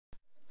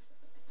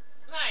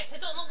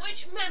don't know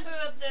which member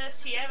of the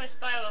Sierra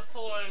Spyro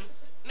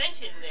forums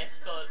mentioned this,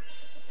 but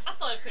I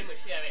thought I'd pretty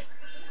much share it.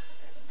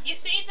 You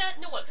see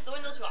that? No, I'm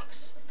throwing those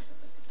rocks.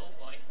 Oh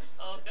boy.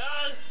 Oh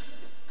god.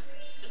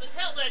 Doesn't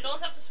help that I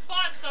don't have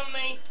sparks on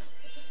me.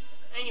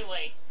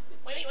 Anyway,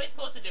 what you're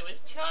supposed to do is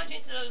charge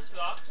into those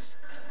rocks,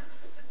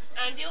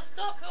 and he'll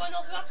stop throwing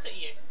those rocks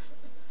at you.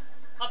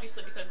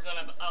 Obviously because he's run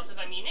out of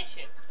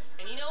ammunition.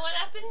 And you know what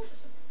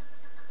happens?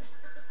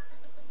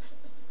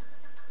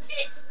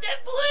 It's the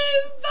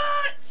blue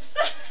bots!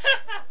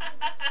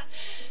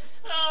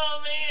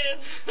 Oh man,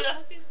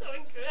 that's been so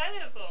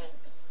incredible.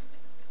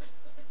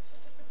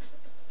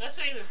 That's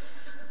the reason.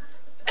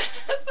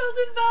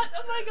 Frozen bot,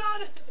 oh my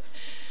god.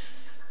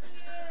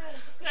 Yeah,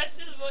 that's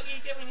just what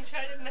you get when you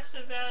try to mess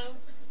about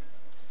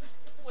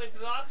with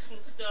rocks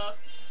and stuff.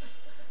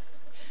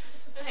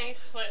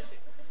 Nice,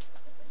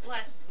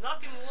 let's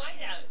knock him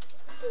right out.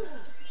 Ooh.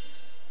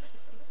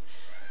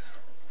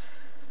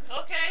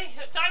 Okay,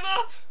 time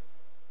up!